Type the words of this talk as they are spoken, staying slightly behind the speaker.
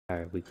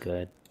Alright, we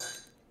good.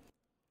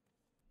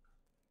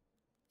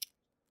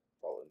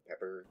 Salt and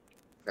pepper,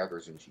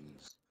 peppers and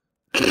cheese.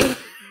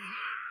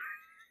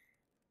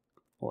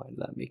 Why did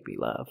that make me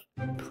laugh?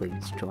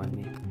 Please join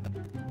me.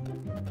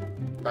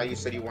 I thought you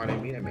said you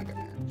wanted me to make a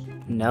match.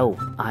 No,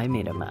 I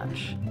made a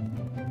match.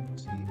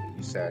 See,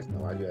 you said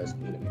no. Why'd you ask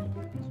me to make a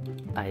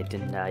match? I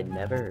didn't. I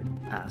never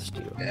asked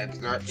you. That's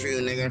not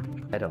true,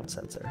 nigga. I don't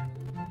censor.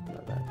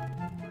 Know that.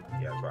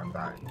 Yeah, that's what I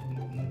thought.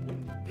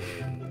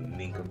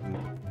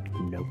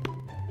 Nope.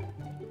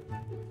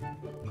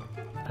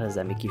 How does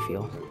that make you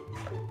feel?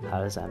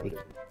 How does that make you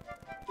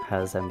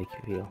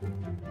feel?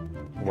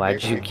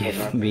 Why'd you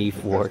give me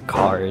 4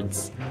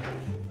 cards?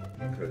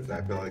 Because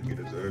I feel like you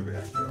deserve it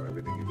after all,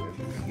 everything you did.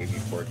 I gave you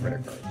 4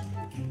 credit cards.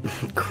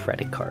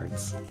 Credit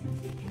cards.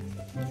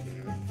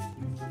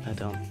 I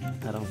don't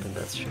think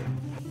that's true.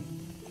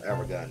 I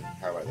have a gun.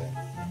 How about that?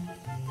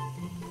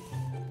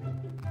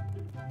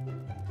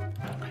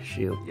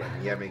 Shoot.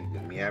 Yeah,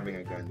 me having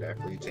a gun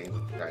definitely changed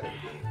the tide of the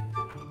game.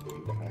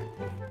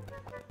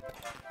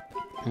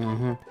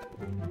 Mm-hmm.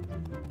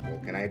 Well,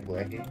 can I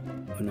play?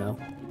 No.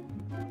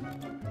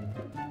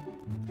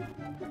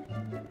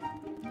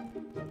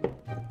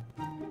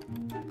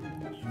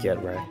 Get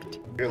wrecked.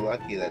 You're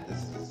lucky that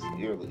this is.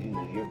 You're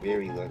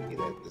very lucky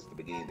that this is the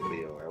beginning of the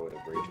video. I would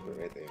have raged it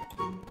right there.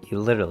 You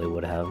literally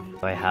would have.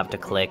 I have to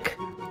click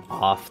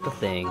off the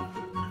thing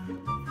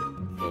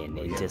and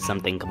into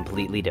something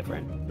completely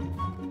different.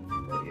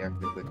 Well, you have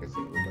to click a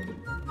single button.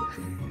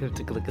 You have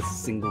to click a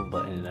single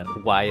button.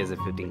 Why is it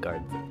 15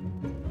 cards?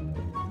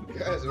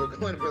 Guys, we're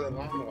going for the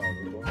long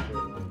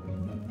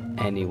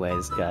haul.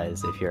 Anyways,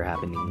 guys, if you're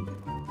happening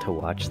to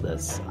watch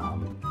this,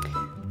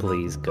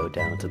 please go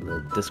down to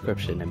the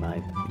description in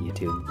my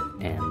YouTube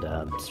and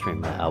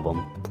stream my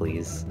album,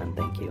 please, and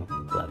thank you.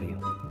 Love you.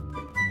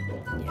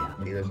 Yeah.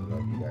 He doesn't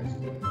love you guys.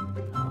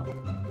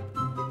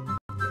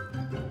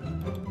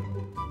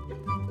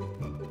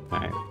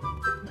 Alright.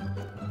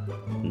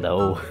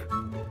 No.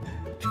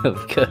 I'm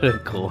gonna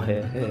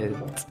quit.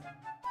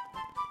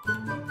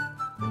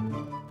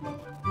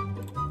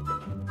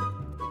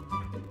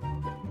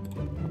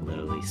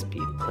 Literally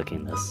speed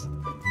clicking this.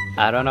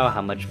 I don't know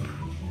how much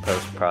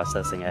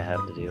post-processing I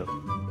have to do,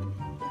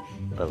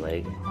 but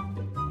like,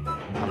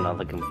 I'm not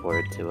looking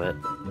forward to it.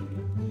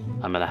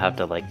 I'm gonna have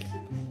to like...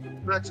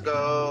 Let's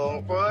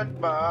go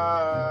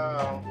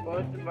football,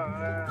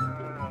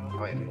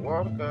 when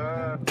walk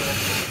up.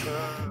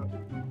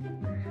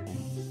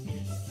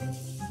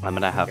 I'm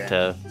gonna have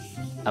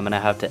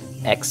to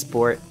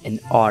export an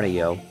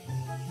audio,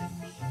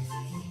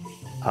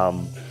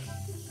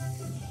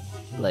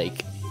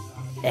 like,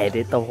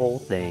 edit the whole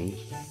thing,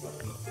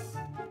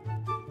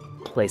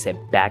 place it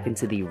back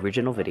into the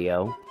original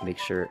video, make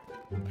sure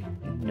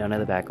none of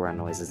the background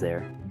noise is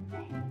there,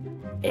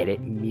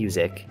 edit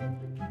music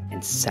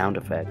and sound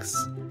effects.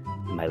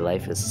 My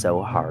life is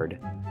so hard.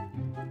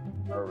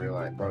 Bro,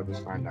 realize, bro,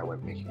 just find out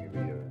what making a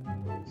video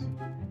is.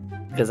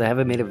 Because I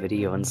haven't made a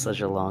video in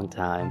such a long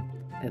time,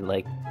 and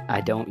like,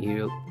 I don't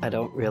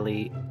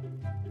really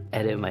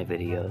edit my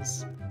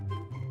videos.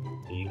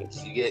 You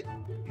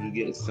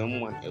get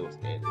someone else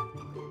to edit.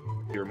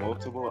 Your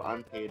multiple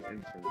unpaid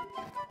interns.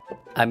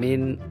 I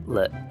mean,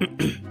 look,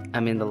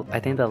 I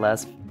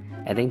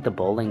think the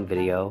bowling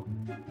video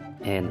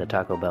and the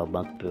Taco Bell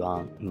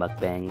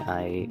mukbang,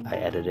 I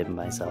edited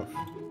myself.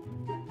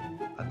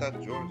 I thought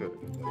George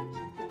edited those.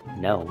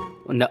 No,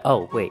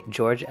 oh wait,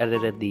 George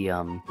edited the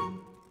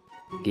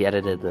he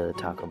edited the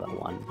Taco Bell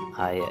one.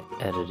 I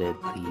edited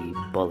the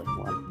bowling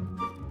one.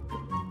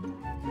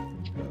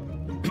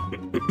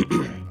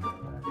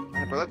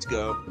 Alright, but let's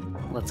go.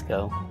 Let's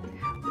go.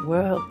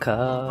 World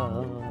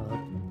Cup,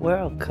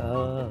 World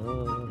Cup,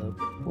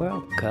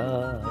 World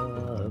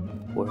Cup,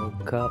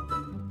 World Cup.